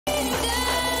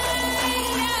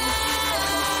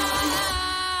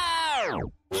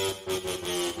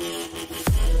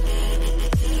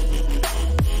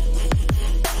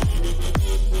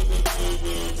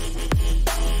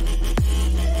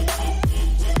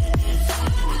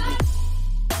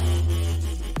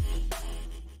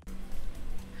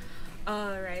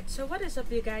what is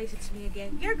up you guys, it's me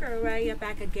again, your girl Raya,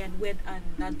 back again with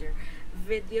another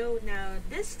video. Now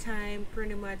this time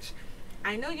pretty much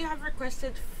I know you have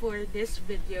requested for this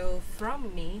video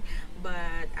from me,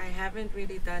 but I haven't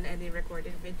really done any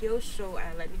recorded videos, so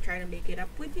let me try to make it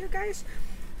up with you guys.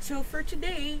 So for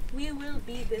today we will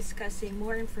be discussing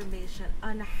more information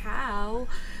on how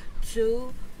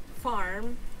to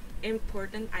farm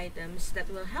important items that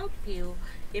will help you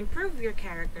improve your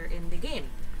character in the game.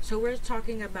 So we're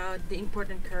talking about the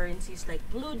important currencies like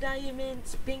blue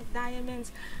diamonds, pink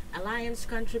diamonds, alliance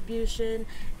contribution,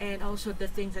 and also the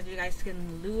things that you guys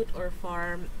can loot or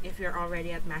farm if you're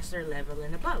already at master level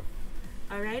and above.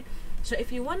 Alright, so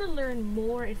if you want to learn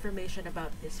more information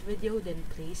about this video, then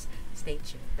please stay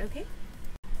tuned, okay?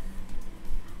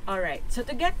 Alright, so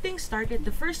to get things started,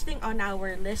 the first thing on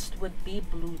our list would be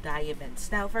blue diamonds.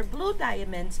 Now for blue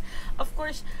diamonds, of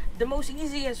course, the most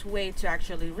easiest way to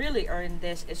actually really earn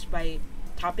this is by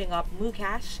topping up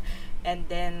Mucash, and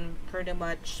then pretty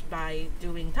much by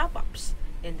doing top-ups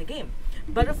in the game.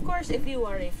 But of course, if you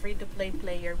are a free-to-play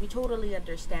player, we totally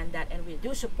understand that and we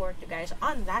do support you guys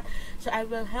on that. So I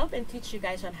will help and teach you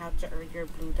guys on how to earn your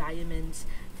blue diamonds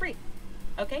free,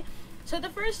 okay? So the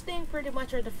first thing pretty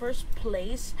much, or the first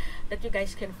place that you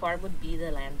guys can farm would be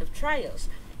the Land of Trials.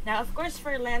 Now of course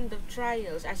for Land of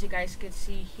Trials, as you guys can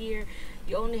see here,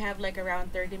 you only have like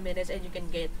around 30 minutes and you can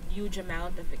get huge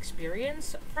amount of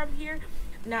experience from here.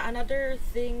 Now another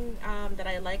thing that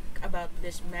I like about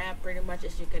this map pretty much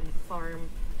is you can farm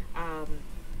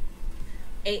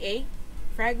AA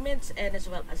fragments and as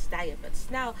well as diamonds.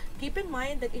 Now keep in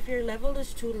mind that if your level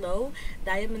is too low,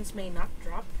 diamonds may not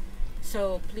drop.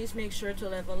 So please make sure to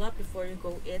level up before you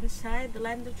go inside the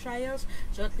Land of Trials,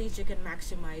 so at least you can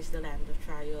maximize the Land of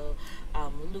Trial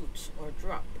loot or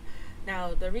drop.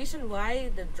 Now the reason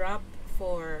why the drop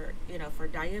for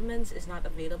diamonds is not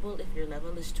available if your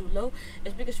level is too low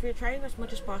is because we're trying as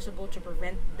much as possible to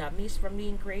prevent dummies from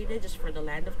being created just for the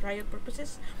Land of Trial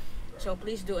purposes. So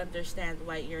please do understand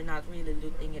why you're not really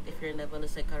looting it if your level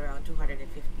is like around 250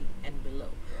 and below.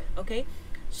 Okay,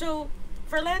 so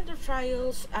for Land of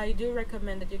Trials, I do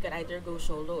recommend that you can either go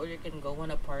solo or you can go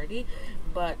on a party.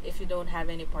 But if you don't have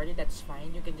any party, that's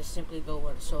fine. You can just simply go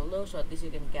on solo, so at least you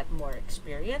can get more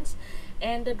experience.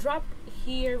 And the drop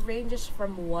here ranges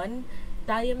from 1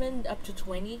 diamond up to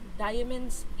 20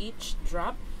 diamonds each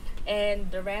drop.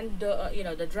 And the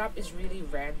the drop is really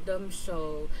random,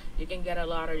 so you can get a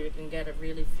lot or you can get a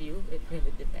really few. It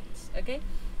really depends, okay?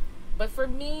 But for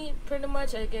me, pretty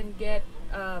much I can get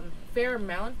fair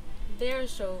amount there,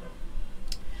 so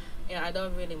yeah, I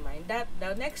don't really mind that.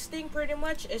 The next thing pretty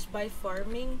much is by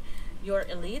farming your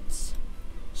elites.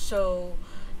 So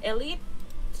elite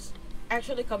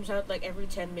actually comes out like every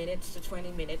 10 minutes to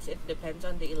 20 minutes. It depends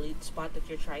on the elite spot that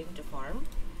you're trying to farm.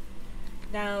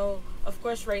 Now of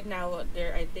course right now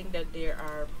I think that there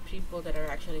are people that are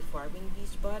actually farming these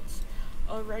spots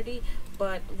already,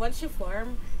 but once you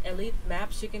farm elite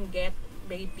maps, you can get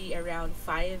maybe around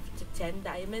 5 to 10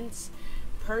 diamonds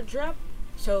per drop.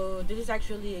 So this is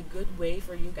actually a good way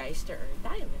for you guys to earn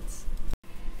diamonds.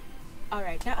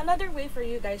 Alright, now another way for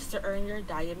you guys to earn your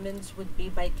diamonds would be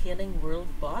by killing world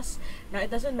boss. Now it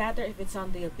doesn't matter if it's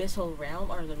on the abyssal realm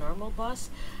or the normal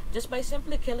boss. Just by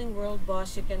simply killing world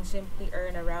boss, you can simply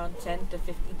earn around 10 to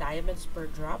 50 diamonds per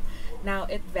drop. Now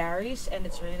it varies and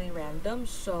it's really random,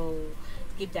 so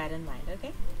keep that in mind,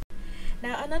 okay?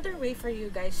 Now another way for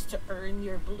you guys to earn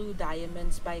your blue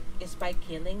diamonds is by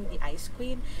killing the Ice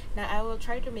Queen. Now I will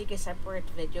try to make a separate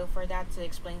video for that to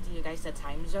explain to you guys the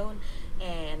time zone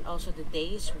and also the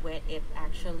days when it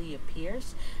actually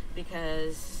appears,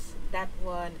 because that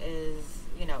one is,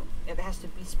 it has to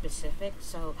be specific,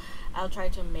 so I'll try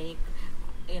to make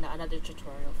another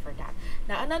tutorial for that.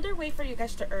 Now another way for you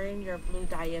guys to earn your blue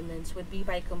diamonds would be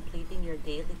by completing your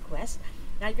daily quest.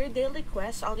 Now your daily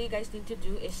quest, all you guys need to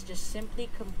do is just simply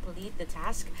complete the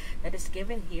task that is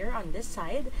given here on this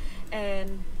side,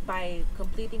 and by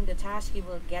completing the task you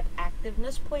will get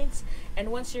activeness points,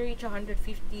 and once you reach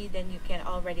 150 then you can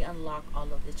already unlock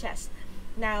all of the chests.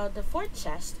 Now the 4th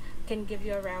chest can give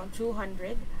you around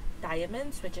 200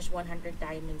 diamonds, which is 100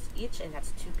 diamonds each, and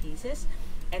that's 2 pieces.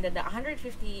 And then the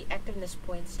 150 activeness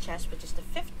points chest, which is the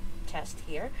 5th chest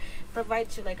here,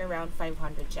 provides you like around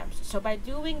 500 gems. So by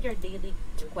doing your daily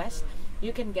quest,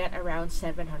 you can get around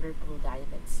 700 blue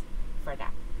diamonds for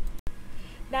that.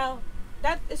 Now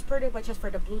that is pretty much it for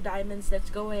the blue diamonds. Let's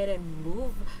go ahead and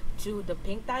move to the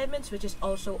pink diamonds, which is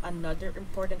also another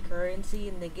important currency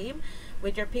in the game.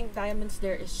 With your pink diamonds,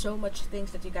 there is so much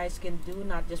things that you guys can do,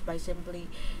 not just by simply,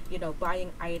 you know,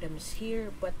 buying items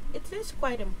here, but it is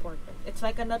quite important. It's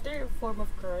like another form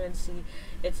of currency.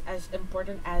 It's as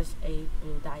important as a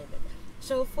blue diamond.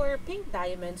 So for pink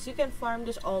diamonds, you can farm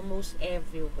this almost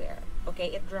everywhere.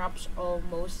 Okay, it drops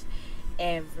almost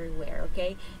everywhere.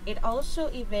 Okay, it is also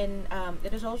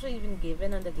even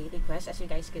given on the daily quest, as you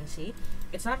guys can see.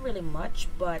 It's not really much,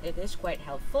 but it is quite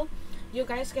helpful. You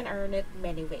guys can earn it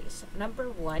many ways. Number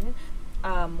one,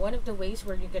 one of the ways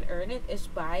where you can earn it is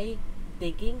by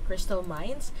digging crystal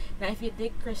mines. Now if you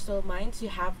dig crystal mines, you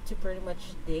have to pretty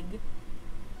much dig.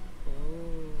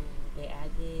 Oh, they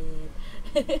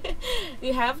added.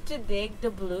 You have to dig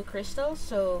the blue crystals.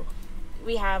 So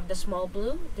we have the small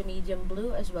blue, the medium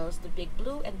blue, as well as the big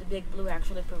blue, and the big blue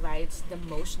actually provides the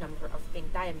most number of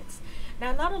pink diamonds.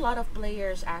 Now, not a lot of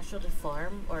players actually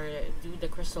farm or do the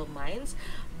crystal mines,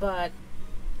 but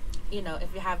you know,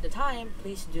 if you have the time,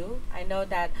 please do. I know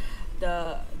that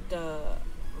the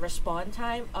respawn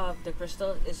time of the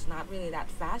crystal is not really that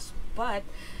fast, but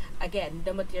again,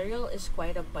 the material is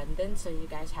quite abundant, so you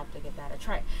guys have to give that a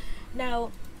try. Now,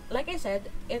 like I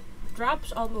said, it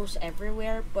drops almost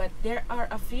everywhere, but there are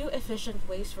a few efficient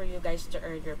ways for you guys to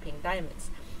earn your pink diamonds.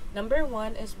 Number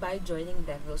one is by joining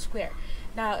Devil Square.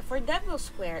 Now, for Devil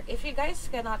Square, if you guys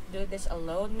cannot do this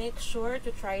alone, make sure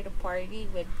to try to party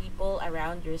with people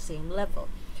around your same level.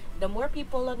 The more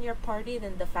people on your party,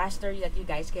 then the faster that you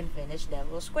guys can finish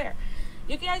Devil Square.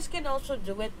 You guys can also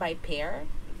do it by pair.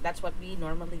 That's what we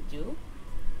normally do.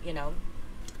 You know,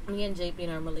 me and JP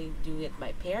normally do it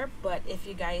by pair, but if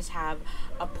you guys have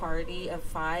a party of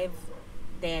 5,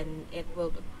 then it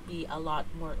will be a lot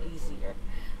more easier.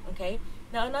 Okay,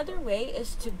 now another way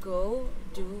is to go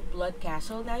do Blood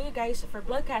Castle. Now you guys, for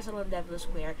Blood Castle and Devil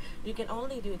Square, you can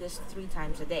only do this 3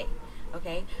 times a day.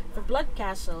 Okay, for Blood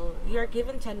Castle, you're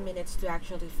given 10 minutes to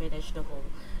actually finish the whole,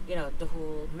 you know, the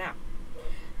whole map.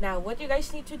 Now, what you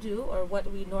guys need to do, or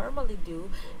what we normally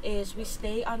do, is we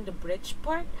stay on the bridge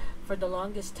part for the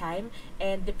longest time,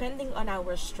 and depending on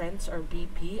our strengths or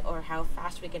BP, or how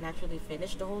fast we can actually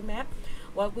finish the whole map,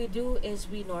 what we do is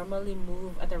we normally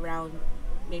move at around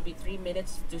maybe 3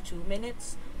 minutes to 2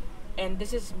 minutes, and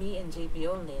this is me and JP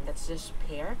only, and that's just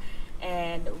pair.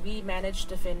 And we managed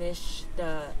to finish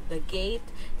the gate,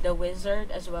 the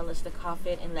wizard, as well as the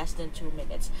coffin in less than 2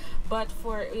 minutes. But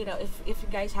for, you know, if you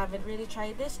guys haven't really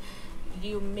tried this,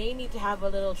 you may need to have a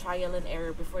little trial and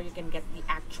error before you can get the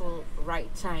actual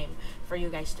right time for you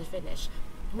guys to finish.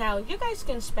 Now, you guys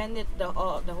can spend it the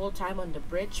whole time on the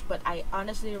bridge, but I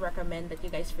honestly recommend that you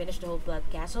guys finish the whole Blood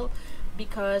Castle,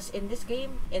 because in this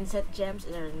game, inset gems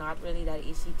are not really that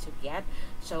easy to get.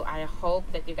 So I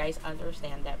hope that you guys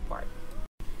understand that part.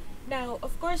 Now,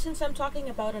 of course, since I'm talking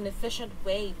about an efficient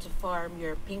way to farm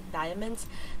your pink diamonds,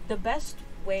 the best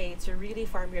way to really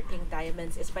farm your pink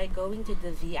diamonds is by going to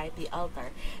the VIP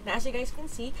altar. Now, as you guys can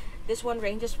see, this one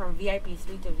ranges from VIP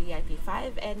 3 to VIP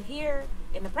 5, and here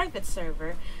in the private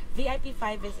server, VIP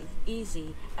 5 is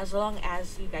easy as long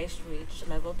as you guys reach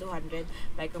level 200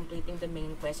 by completing the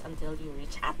main quest until you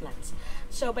reach Atlas.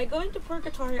 So by going to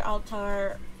Purgatory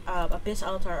Altar, Abyss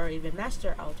Altar, or even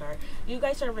Master Altar, you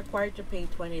guys are required to pay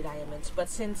 20 diamonds. But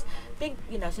since pink,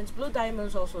 you know, since blue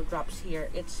diamonds also drops here,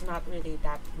 it's not really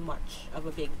that much of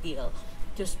a big deal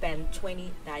to spend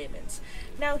 20 diamonds.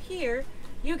 Now here,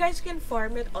 you guys can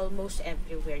farm it almost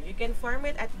everywhere. You can farm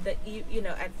it at the, you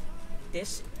know, at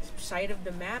this side of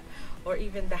the map, or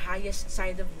even the highest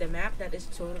side of the map. That is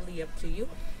totally up to you,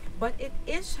 but it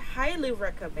is highly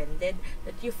recommended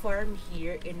that you farm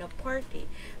here in a party,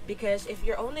 because if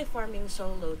you're only farming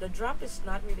solo, the drop is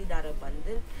not really that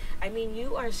abundant. I mean,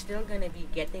 you are still gonna be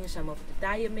getting some of the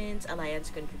diamonds, alliance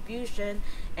contribution,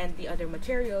 and the other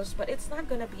materials, but it's not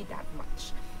gonna be that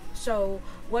much. So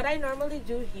what I normally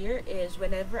do here is,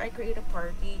 whenever I create a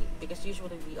party, because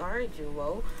usually we are a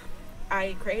duo,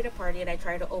 I create a party and I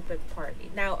try to open party.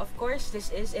 Now, of course,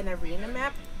 this is an arena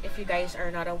map. If you guys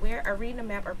are not aware, arena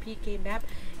map or PK map,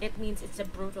 it means it's a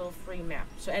brutal free map.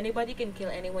 So anybody can kill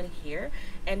anyone here,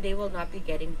 and they will not be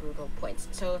getting brutal points.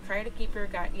 So try to keep your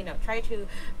guy, you know, try to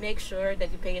make sure that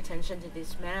you pay attention to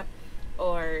this map,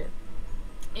 or,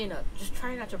 you know, just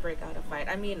try not to break out a fight.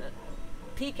 I mean,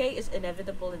 PK is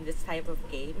inevitable in this type of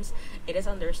games. It is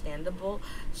understandable.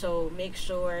 So make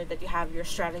sure that you have your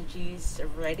strategies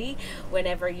ready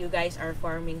whenever you guys are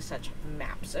farming such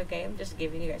maps. Okay, I'm just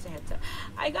giving you guys a heads up.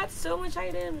 I got so much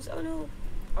items. Oh no.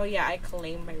 Oh yeah, I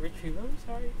claimed my retrieval. I'm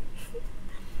sorry.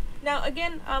 Now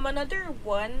again, another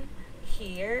one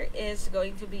here is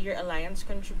going to be your alliance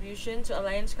contribution. So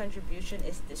alliance contribution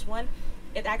is this one.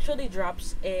 It actually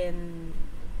drops in,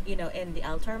 in the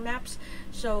altar maps.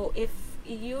 So if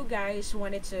you guys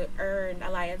wanted to earn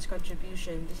alliance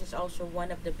contribution, this is also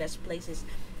one of the best places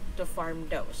to farm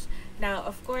those. Now,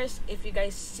 of course, if you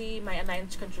guys see my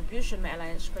alliance contribution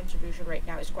right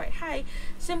now is quite high,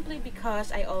 simply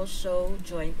because I also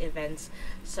joined events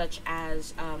such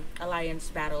as Alliance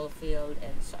Battlefield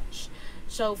and such.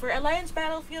 So for Alliance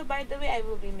Battlefield, by the way, I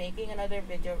will be making another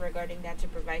video regarding that to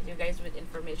provide you guys with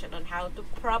information on how to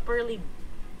properly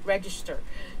register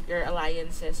your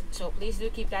alliances. So please do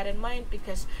keep that in mind,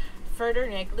 because further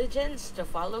negligence to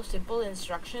follow simple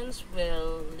instructions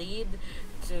will lead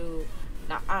to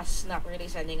us not really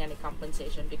sending any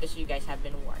compensation, because you guys have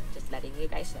been warned. Just letting you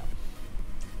guys know.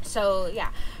 So yeah,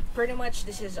 pretty much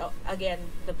this is again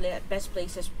the best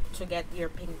places to get your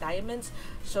pink diamonds.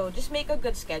 So just make a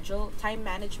good schedule. Time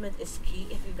management is key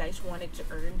if you guys wanted to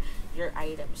earn your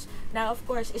items. Now, of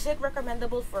course, is it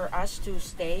recommendable for us to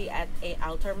stay at a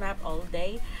altar map all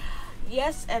day?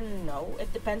 Yes and no.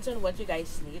 It depends on what you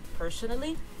guys need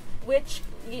personally, which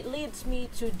leads me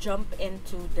to jump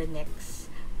into the next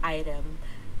item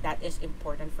that is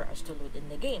important for us to loot in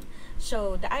the game.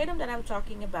 So the item that I'm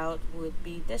talking about would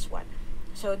be this one.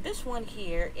 So this one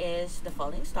here is the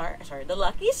the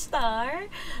lucky star.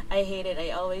 I hate it,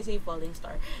 I always say falling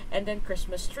star. And then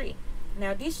Christmas tree.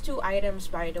 Now these two items,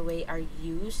 by the way, are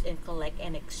used in collect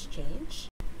and exchange.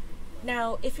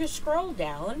 Now if you scroll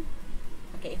down,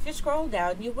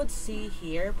 you would see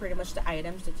here pretty much the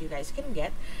items that you guys can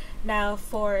get. Now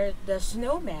for the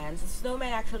snowman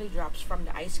actually drops from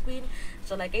the ice queen.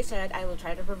 So like I said, I will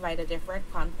try to provide a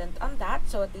different content on that,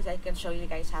 so at least I can show you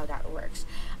guys how that works.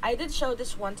 I did show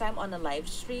this one time on a live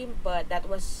stream, but that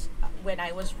was when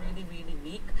I was really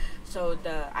weak. So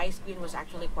the ice queen was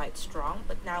actually quite strong,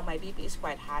 but now my BP is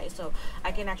quite high, so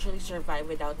I can actually survive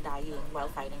without dying while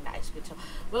fighting the ice queen. So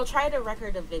we'll try to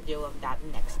record a video of that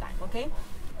next time, okay?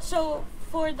 So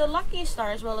for the lucky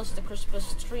star as well as the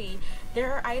Christmas tree,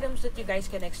 there are items that you guys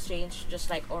can exchange, just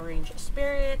like orange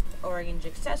spirit, orange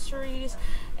accessories,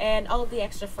 and all the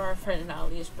extra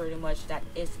paraphernalia pretty much that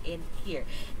is in here.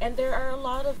 And there are a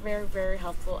lot of very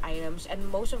helpful items, and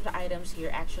most of the items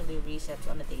here actually resets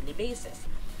on a daily basis.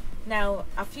 Now,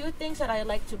 a few things that I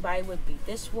like to buy would be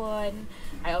this one.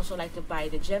 I also like to buy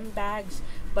the gem bags,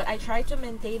 but I try to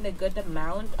maintain a good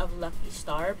amount of lucky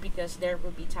star, because there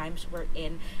will be times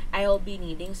wherein I'll be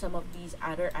needing some of these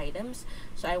other items,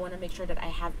 so I want to make sure that I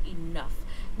have enough.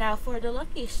 Now for the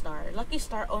lucky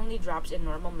star only drops in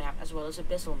normal map as well as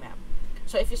abyssal map.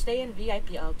 So if you stay in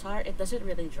VIP altar, it doesn't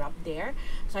really drop there,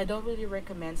 so I don't really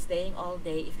recommend staying all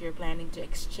day if you're planning to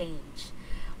exchange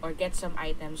or get some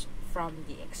items from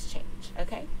the exchange,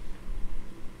 okay?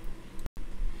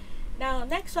 Now,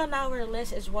 next on our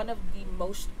list is one of the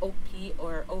most OP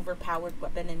or overpowered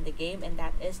weapon in the game, and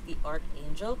that is the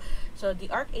Archangel. So the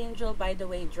Archangel, by the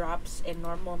way, drops in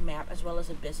normal map as well as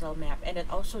abyssal map, and it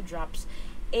also drops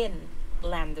in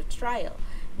Land of Trial.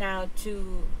 Now,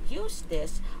 to use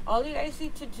this, all you guys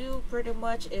need to do pretty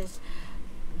much is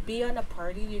be on a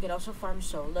party. You can also farm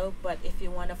solo, but if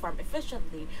you want to farm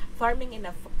efficiently, farming in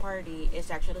a party is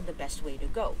actually the best way to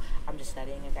go. I'm just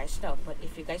letting you guys know. But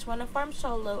if you guys want to farm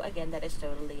solo, again, that is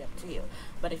totally up to you.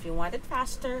 But if you want it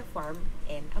faster, farm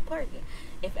in a party.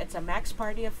 If it's a max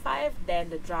party of 5,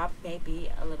 then the drop may be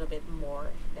a little bit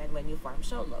more than when you farm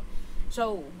solo.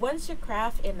 So once you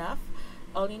craft enough,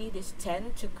 all you need is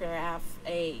 10 to craft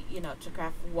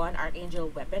one Archangel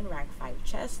weapon, rank 5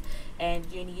 chest, and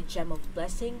you need Gem of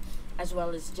Blessing as well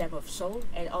as Gem of Soul.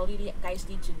 And all you guys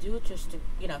need to do just to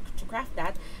craft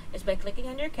that is by clicking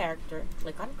on your character,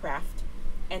 click on craft,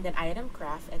 and then item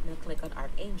craft, and then click on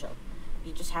Archangel.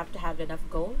 You just have to have enough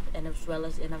gold and as well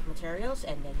as enough materials,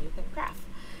 and then you can craft.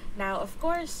 Now, of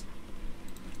course,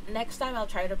 next time I'll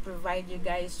try to provide you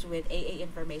guys with AA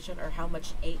information, or how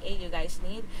much AA you guys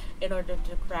need in order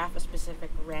to craft a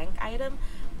specific rank item.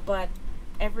 But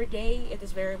every day it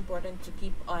is very important to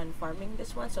keep on farming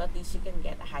this one, so at least you can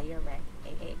get a higher rank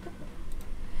AA equipment.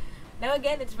 Now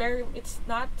again, it's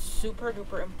not super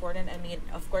duper important. I mean,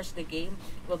 of course the game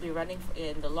will be running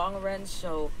in the long run,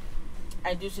 so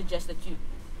I do suggest that you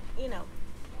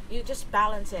just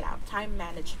balance it out. Time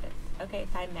management, okay?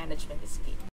 Time management is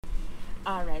key.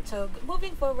 Alright, so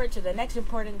moving forward to the next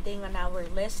important thing on our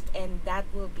list, and that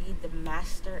will be the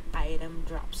master item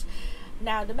drops.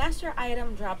 Now, the master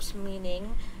item drops,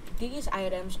 meaning these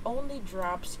items only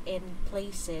drops in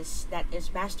places that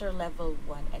is master level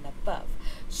 1 and above.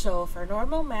 So for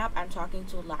normal map, I'm talking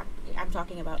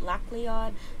about Lac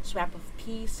Leon, Swamp of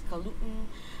Peace, Kaluten,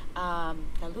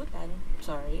 Kalutan,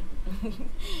 sorry,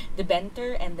 the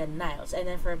Benter, and then Niles. And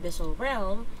then for Abyssal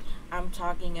Realm, I'm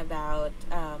talking about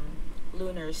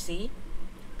Lunar Sea,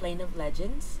 Plain of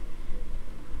Legends,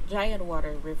 Giant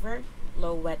Water River,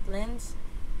 Low Wetlands,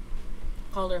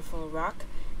 Colorful Rock.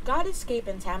 Goddess Cape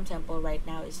and Tam Temple right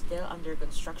now is still under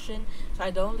construction, so I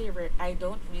don't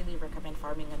really recommend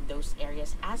farming on those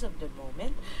areas as of the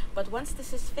moment. But once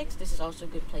this is fixed, this is also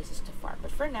good places to farm.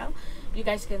 But for now, you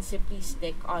guys can simply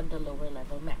stick on the lower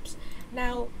level maps.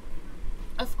 Now,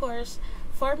 of course,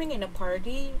 farming in a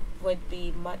party would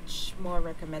be much more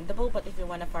recommendable, but if you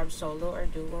want to farm solo or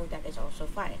duo, that is also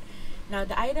fine. Now,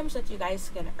 the items that you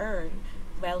guys can earn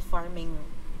while farming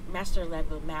master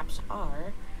level maps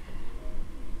are,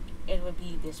 it would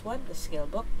be this one, the skill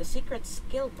book. The secret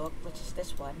skill book, which is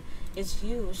this one, is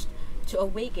used to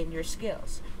awaken your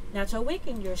skills. Now, to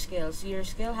awaken your skill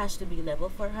has to be level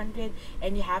 400,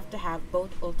 and you have to have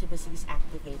both ultimacies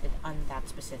activated on that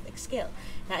specific skill.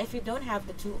 Now, if you don't have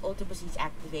the two ultimacies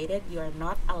activated, you are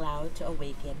not allowed to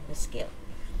awaken the skill.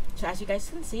 So as you guys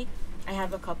can see, I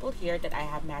have a couple here that I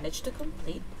have managed to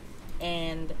complete,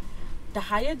 and the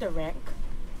higher the rank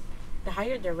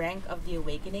of the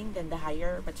awakening, then the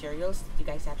higher materials that you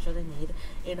guys actually need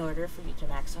in order for you to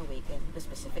max awaken the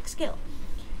specific skill.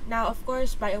 Now, of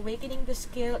course, by awakening the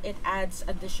skill, it adds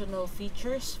additional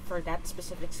features for that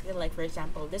specific skill. Like, for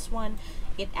example, this one,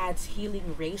 it adds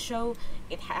healing ratio.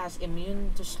 It has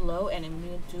immune to slow and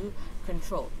immune to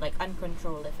control, like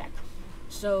uncontrolled effect.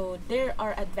 So there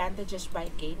are advantages by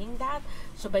gaining that.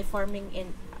 So by farming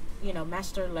in, you know,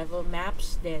 master level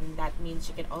maps, then that means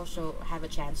you can also have a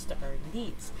chance to earn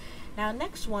these. Now,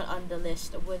 next one on the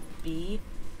list would be,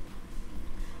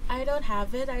 I don't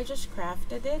have it, I just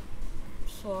crafted it,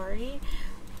 sorry.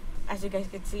 As you guys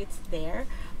can see, it's there.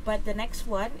 But the next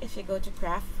one, if you go to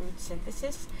craft fruit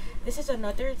synthesis, this is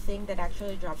another thing that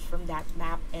actually drops from that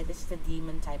map, and this is the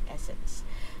demon type essence.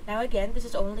 Now again, this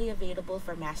is only available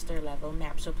for master level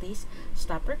maps, so please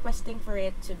stop requesting for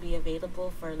it to be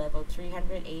available for level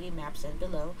 380 maps and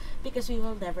below, because we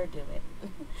will never do it.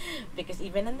 Because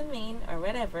even in the main or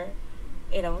whatever,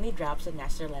 it only drops in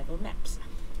master level maps.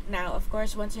 Now, of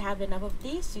course, once you have enough of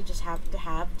these, you just have to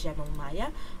have Gemel Maya.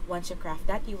 Once you craft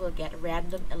that, you will get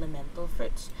random elemental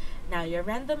fruits. Now, your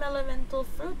random elemental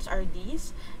fruits are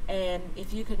these, and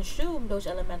if you consume those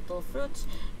elemental fruits,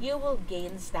 you will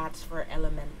gain stats for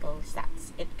elemental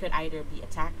stats. It could either be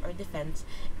attack or defense.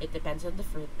 It depends on the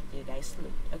fruit that you guys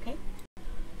loot, okay?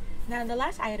 Now, the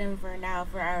last item for now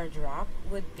for our drop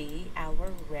would be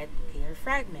our red gear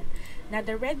fragment. Now,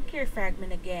 the red gear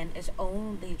fragment again is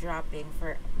only dropping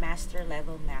for master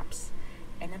level maps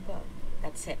and above.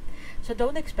 That's it. So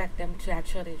don't expect them to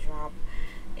actually drop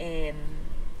in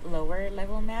lower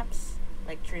level maps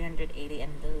like 380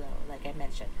 and below, like I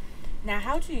mentioned. Now,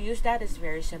 how to use that is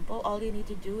very simple. All you need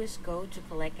to do is go to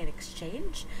collect and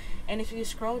exchange, and if you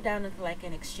scroll down and collect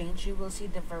and exchange, you will see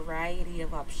the variety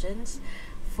of options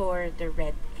for the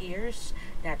red gears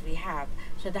that we have.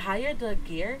 So the higher the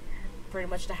gear, pretty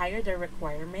much the higher the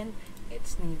requirement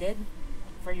it's needed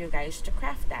for you guys to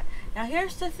craft that. Now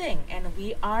here's the thing, and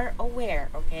we are aware,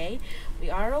 okay, we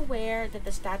are aware that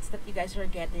the stats that you guys are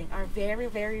getting are very,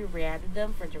 very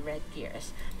random for the red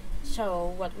gears. So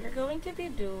what we're going to be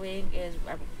doing is,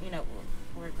 you know,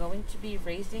 we're going to be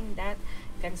raising that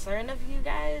concern of you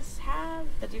guys have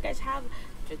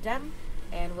to them,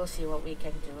 and we'll see what we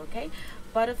can do, okay?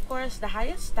 But of course, the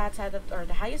highest stats out of, or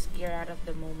the highest gear out of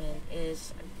the moment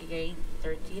is grade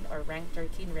 13 or rank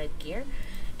 13 red gear.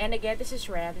 And again, this is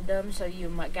random, so you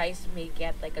guys may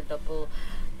get like a double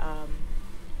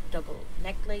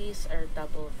necklace or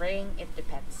double ring. It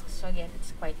depends. So again,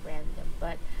 it's quite random,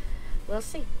 but we'll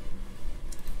see.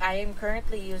 I am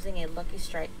currently using a Lucky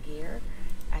Strike gear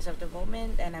as of the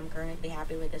moment, and I'm currently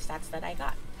happy with the stats that I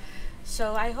got.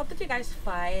 So I hope that you guys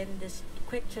find this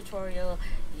quick tutorial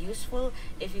useful.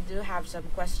 If you do have some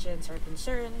questions or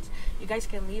concerns, you guys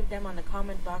can leave them on the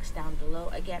comment box down below.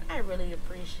 Again, I really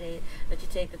appreciate that you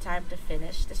take the time to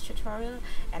finish this tutorial,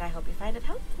 and I hope you find it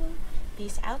helpful.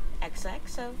 Peace out.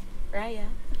 XOXO RaiA.